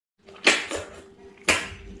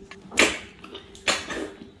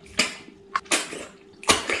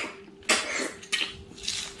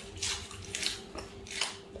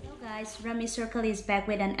Rummy Circle is back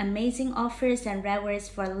with an amazing offers and rewards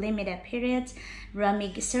for limited periods.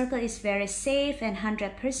 Rummy Circle is very safe and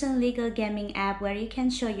 100% legal gaming app where you can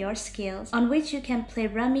show your skills, on which you can play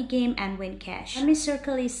Rummy game and win cash. Rummy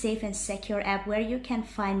Circle is safe and secure app where you can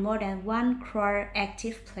find more than 1 crore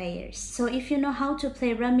active players. So if you know how to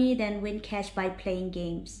play Rummy, then win cash by playing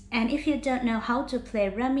games. And if you don't know how to play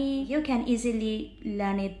Rummy, you can easily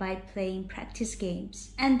learn it by playing practice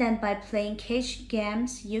games. And then by playing cash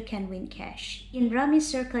games, you can win cash. In Rummy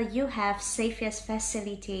Circle, you have safest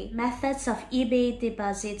facility. Methods of eBay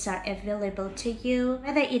deposits are available to you.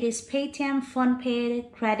 Whether it is Paytm,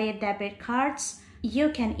 PhonePe, credit, debit cards, you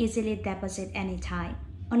can easily deposit anytime.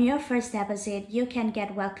 On your first deposit, you can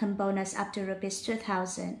get welcome bonus up to Rs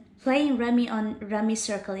 2,000. Playing Rummy on Rummy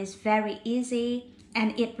Circle is very easy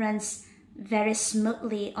and it runs very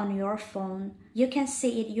smoothly on your phone. You can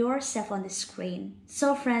see it yourself on the screen.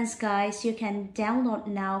 So friends, guys, you can download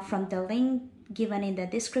now from the link given in the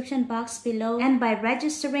description box below, and by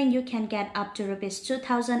registering you can get up to Rs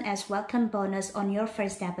 2,000 as welcome bonus on your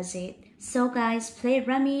first deposit. So guys, play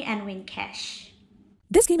Rummy and win cash.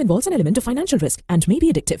 This game involves an element of financial risk and may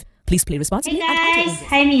be addictive. Please play responsibly. Hey guys,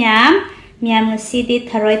 hi Miam. Miam ngasi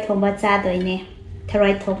tharoy thongba chadoine.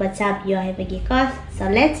 Tharoy thongba chabiyo haibagi ko. So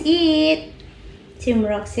let's eat. Chi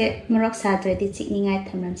morok sa doi di chikningai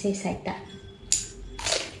thamram se side ta.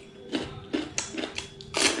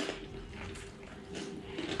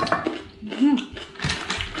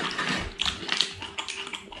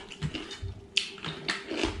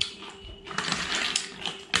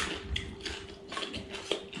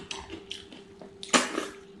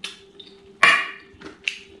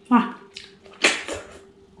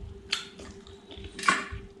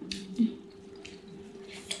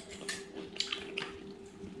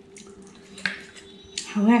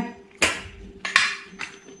 Okay.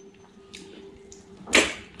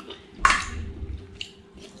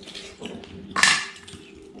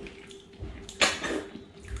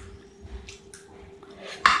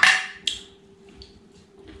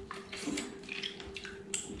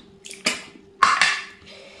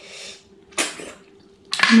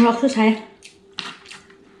 Rock the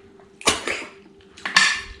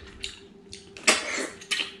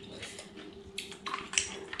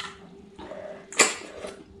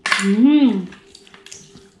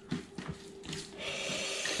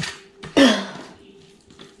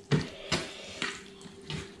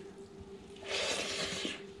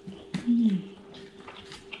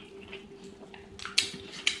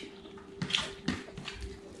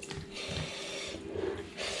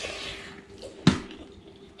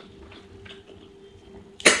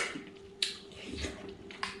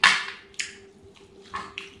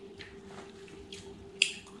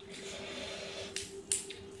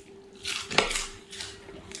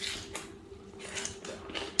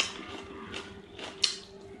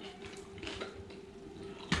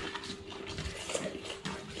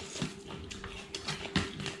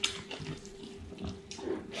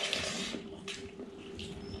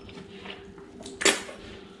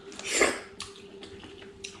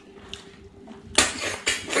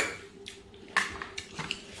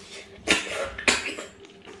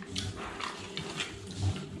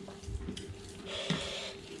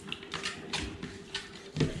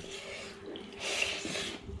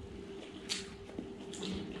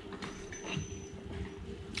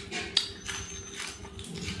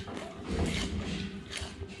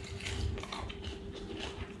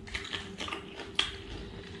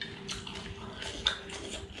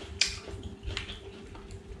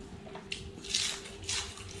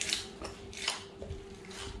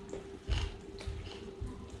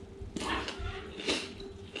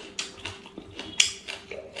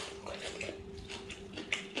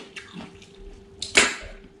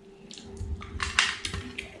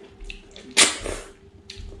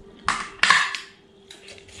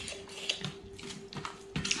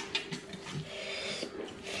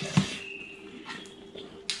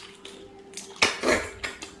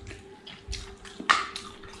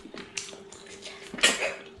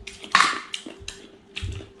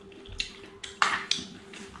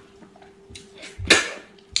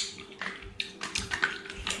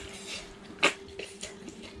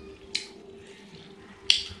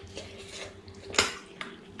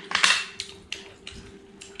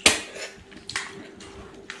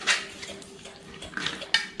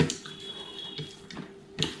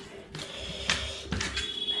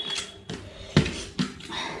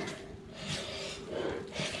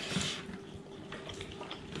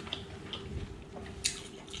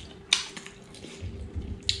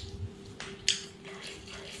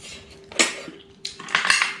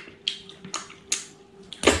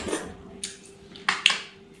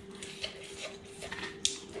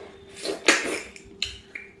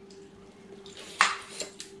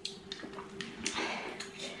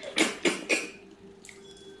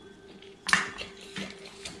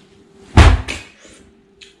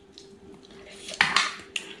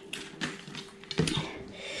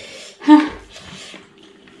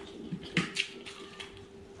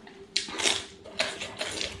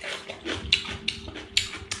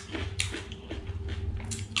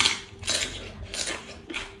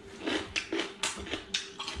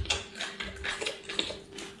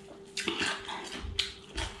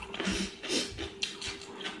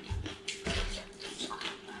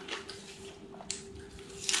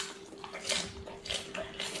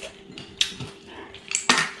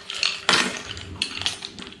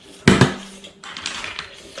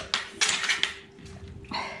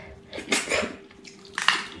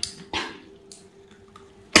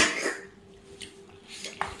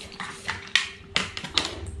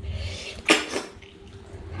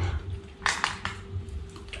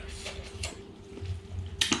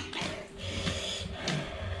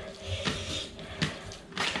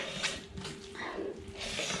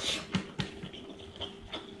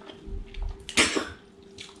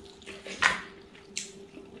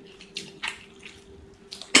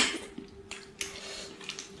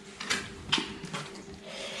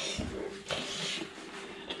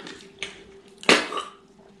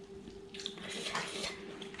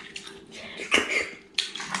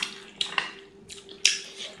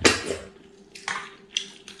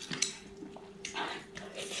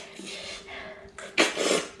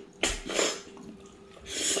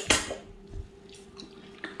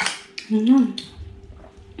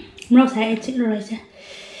Mọc xài chữ rồi chứ.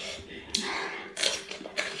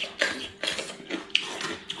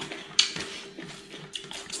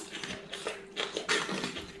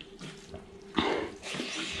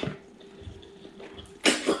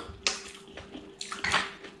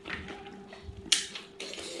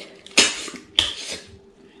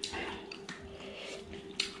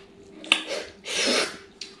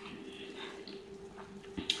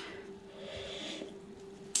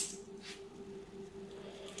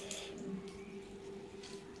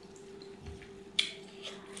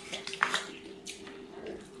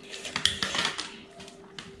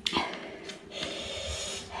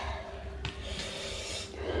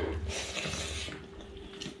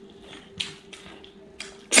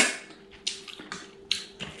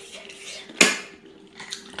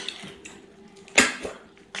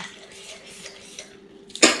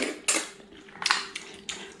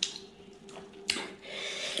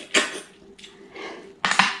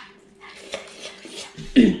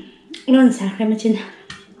 이건 사크레마친.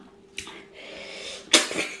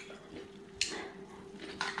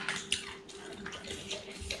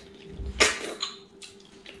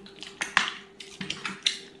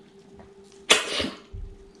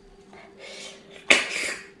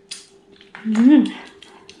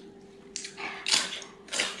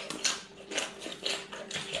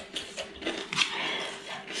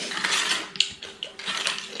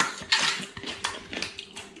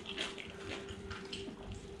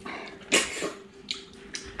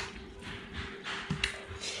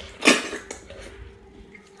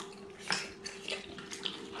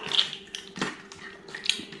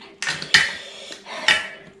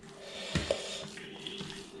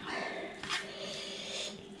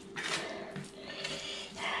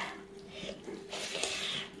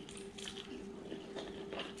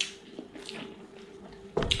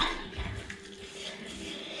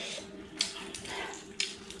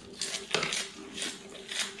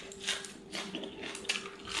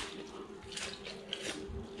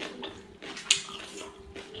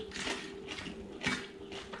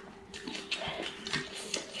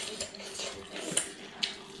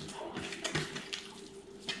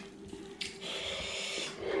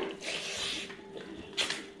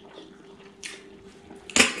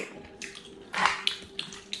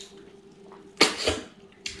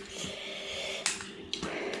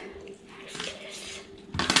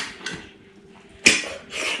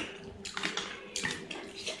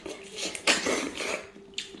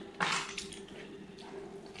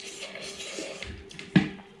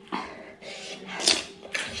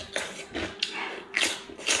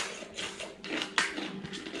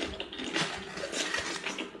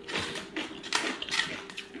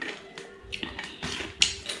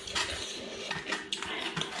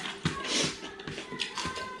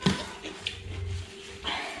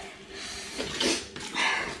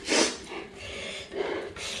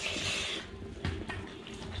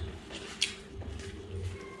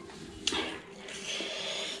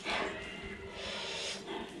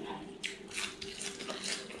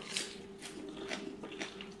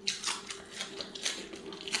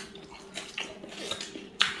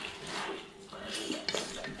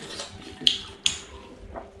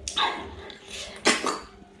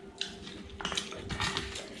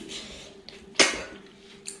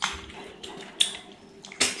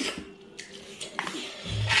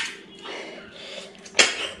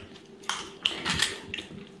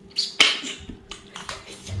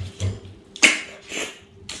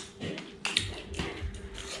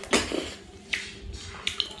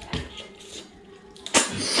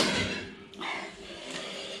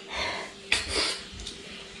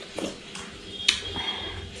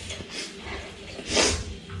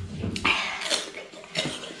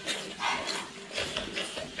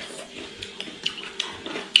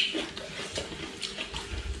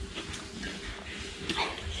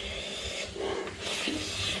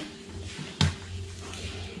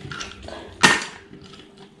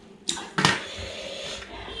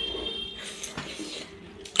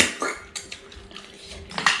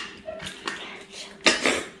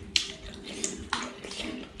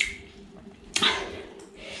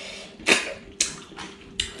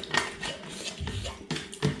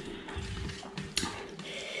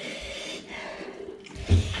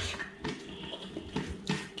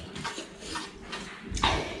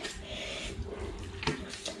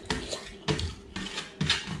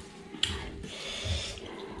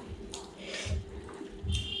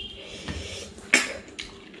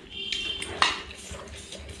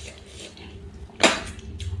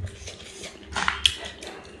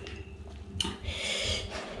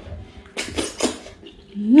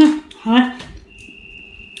 Hả?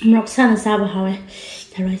 Mọc sao là sao bà hỏi.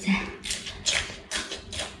 Thả rồi ra.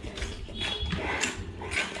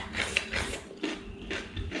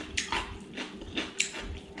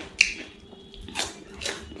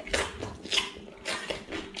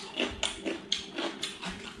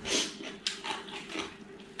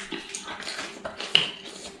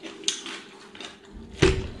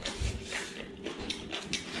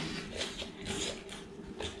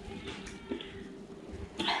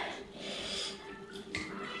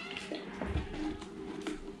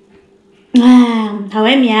 Hầu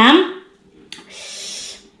em nhám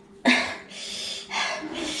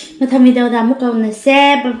mà thầm video đã một câu này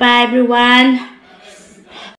xe. Bye bye everyone.